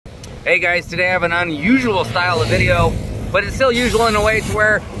Hey guys, today I have an unusual style of video, but it's still usual in a way to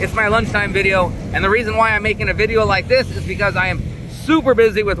where it's my lunchtime video. And the reason why I'm making a video like this is because I am super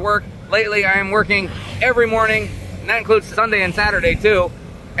busy with work. Lately I am working every morning, and that includes Sunday and Saturday too,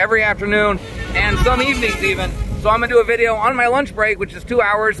 every afternoon, and some evenings even. So I'm gonna do a video on my lunch break, which is 2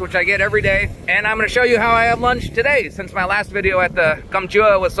 hours, which I get every day. And I'm gonna show you how I have lunch today. Since my last video at the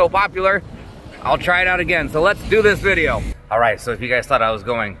Kamchua was so popular, I'll try it out again. So let's do this video. All right, so if you guys thought I was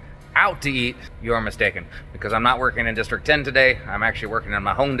going out to eat, you are mistaken, because I'm not working in District 10 today. I'm actually working in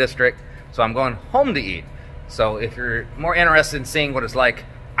my home district, so I'm going home to eat. So if you're more interested in seeing what it's like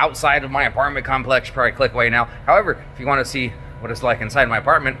outside of my apartment complex, probably click away now. However, if you want to see what it's like inside my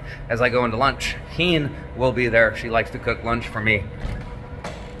apartment as I go into lunch, Heen will be there. She likes to cook lunch for me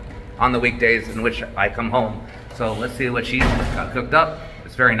on the weekdays in which I come home. So let's see what she's got cooked up.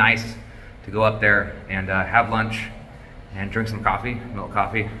 It's very nice to go up there and have lunch and drink some coffee, milk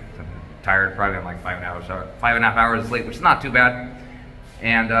coffee. I'm tired, probably I'm like 5.5 hours asleep, which is not too bad.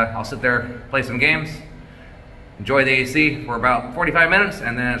 And I'll sit there, play some games, enjoy the AC for about 45 minutes,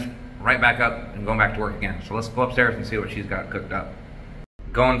 and then it's right back up and going back to work again. So let's go upstairs and see what she's got cooked up.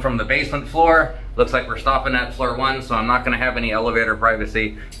 Going from the basement floor, looks like we're stopping at floor 1, so I'm not gonna have any elevator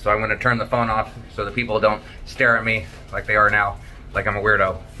privacy. So I'm gonna turn the phone off so that people don't stare at me like they are now, like I'm a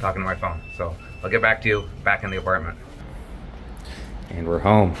weirdo talking to my phone. So I'll get back to you back in the apartment. And we're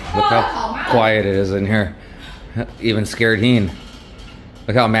home. Look how quiet it is in here. Even scared Heen.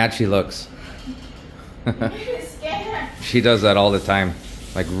 Look how mad she looks. She does that all the time.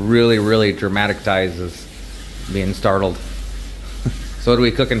 Like really dramatizes being startled. So what are we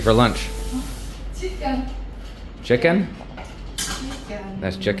cooking for lunch? Chicken. Chicken? Chicken.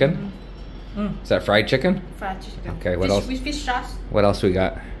 That's chicken? Is that fried chicken? Fried chicken. Okay, what else? With fish sauce. What else we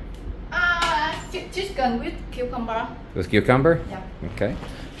got? Chicken with cucumber. With cucumber? Yeah. Okay.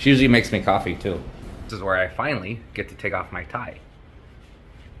 She usually makes me coffee too. This is where I finally get to take off my tie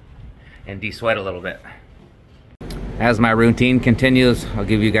and de-sweat a little bit. As my routine continues, I'll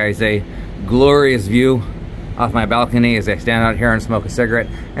give you guys a glorious view off my balcony as I stand out here and smoke a cigarette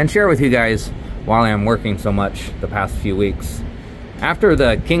and share with you guys while I'm working so much the past few weeks. After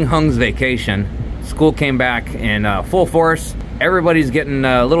the King Hung's vacation, school came back in full force. Everybody's getting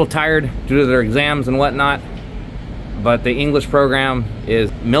a little tired due to their exams and whatnot, but the English program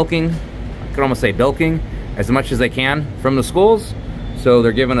is milking, I could almost say bilking, as much as they can from the schools. So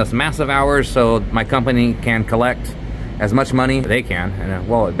they're giving us massive hours so my company can collect as much money they can. And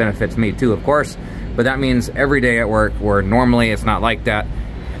well, it benefits me too, of course, but that means every day at work, where normally it's not like that.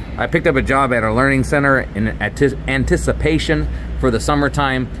 I picked up a job at a learning center in anticipation for the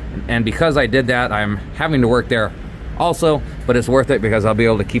summertime, and because I did that, I'm having to work there also, but it's worth it because I'll be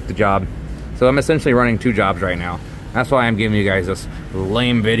able to keep the job. So I'm essentially running 2 jobs right now. That's why I'm giving you guys this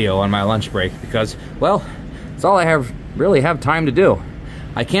lame video on my lunch break, because, well, it's all I really have time to do.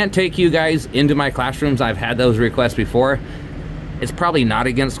 I can't take you guys into my classrooms. I've had those requests before. It's probably not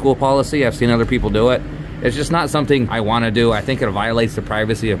against school policy. I've seen other people do it. It's just not something I want to do. I think it violates the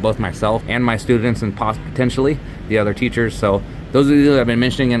privacy of both myself and my students, and potentially the other teachers. So those of you that have been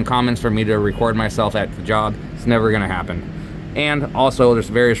mentioning in comments for me to record myself at the job, it's never gonna happen. And also there's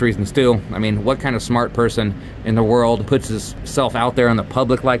various reasons too. I mean, what kind of smart person in the world puts himself out there in the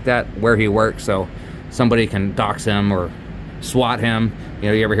public like that where he works so somebody can dox him or SWAT him? You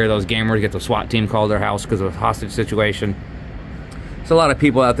know, you ever hear those gamers get the SWAT team called their house because of a hostage situation? There's a lot of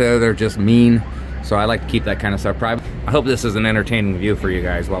people out there that are just mean. So I like to keep that kind of stuff private. I hope this is an entertaining view for you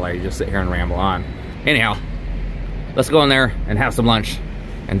guys while I just sit here and ramble on. Anyhow, let's go in there and have some lunch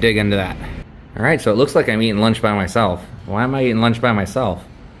and dig into that. All right, so it looks like I'm eating lunch by myself. Why am I eating lunch by myself?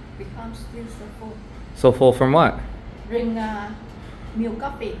 Because I'm still so full. So full from what? Drink milk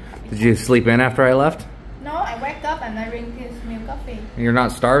coffee. Did you sleep in after I left? No, I wake up and I drink this milk coffee. You're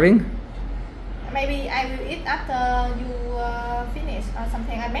not starving? Maybe I will eat after you finish or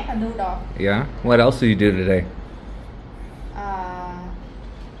something. I make a noodle. Yeah? What else did you do today?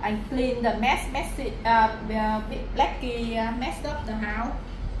 I clean the Blackie messed up the house.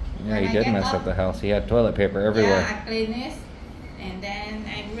 Yeah, you did mess up the house. He had toilet paper everywhere. Yeah, I clean it, and then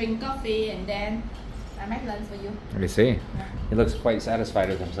I drink coffee, and then I make lunch for you. I see. Yeah. He looks quite satisfied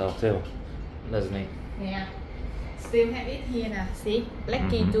with himself too, doesn't he? Yeah. Still have it here now. See?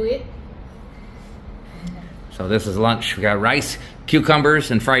 Blackie do it. So this is lunch. We got rice,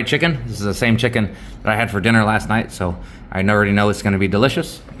 cucumbers, and fried chicken. This is the same chicken that I had for dinner last night, so I already know it's going to be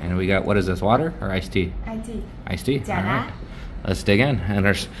delicious. And we got, what is this, water or iced tea? Iced tea. Iced tea? All right. Let's dig in. And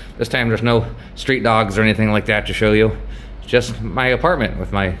this time there's no street dogs or anything like that to show you. It's just my apartment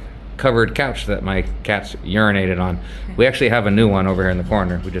with my covered couch that my cats urinated on. We actually have a new one over here in the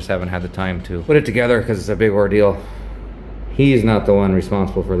corner. We just haven't had the time to put it together because it's a big ordeal. He's not the one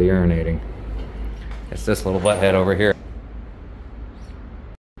responsible for the urinating. It's this little butthead over here.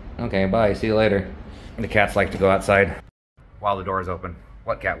 Okay, bye, see you later. The cats like to go outside while the door is open.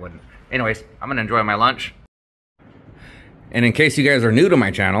 What cat wouldn't? Anyways, I'm gonna enjoy my lunch. And in case you guys are new to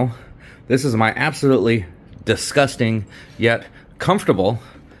my channel, this is my absolutely disgusting yet comfortable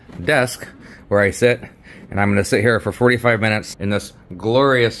desk where I sit, and I'm gonna sit here for 45 minutes in this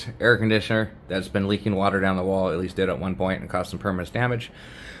glorious air conditioner that's been leaking water down the wall, at least did at one point, and caused some permanent damage.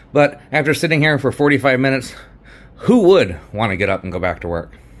 But after sitting here for 45 minutes, who would want to get up and go back to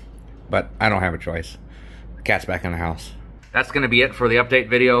work? But I don't have a choice. The cat's back in the house. That's gonna be it for the update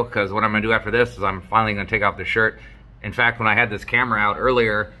video, because what I'm gonna do after this is I'm finally gonna take off the shirt. In fact, when I had this camera out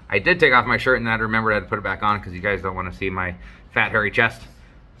earlier, I did take off my shirt and then I remembered I had to put it back on because you guys don't want to see my fat, hairy chest.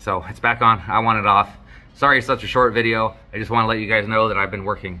 So it's back on. I want it off. Sorry it's such a short video. I just want to let you guys know that I've been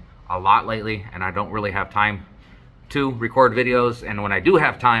working a lot lately and I don't really have time to record videos. And when I do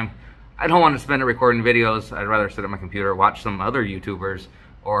have time, I don't want to spend it recording videos. I'd rather sit at my computer, watch some other YouTubers,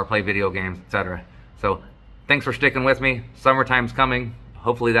 or play video games, etc. So thanks for sticking with me. Summertime's coming.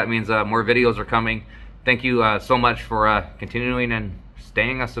 Hopefully that means more videos are coming. Thank you so much for continuing and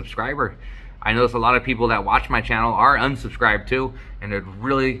staying a subscriber. I know there's a lot of people that watch my channel are unsubscribed too, and it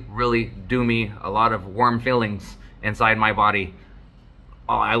really, really do me a lot of warm feelings inside my body.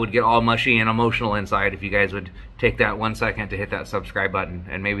 Oh, I would get all mushy and emotional inside if you guys would take that 1 second to hit that subscribe button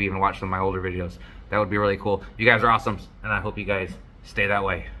and maybe even watch some of my older videos. That would be really cool. You guys are awesome, and I hope you guys stay that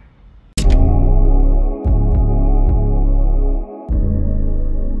way.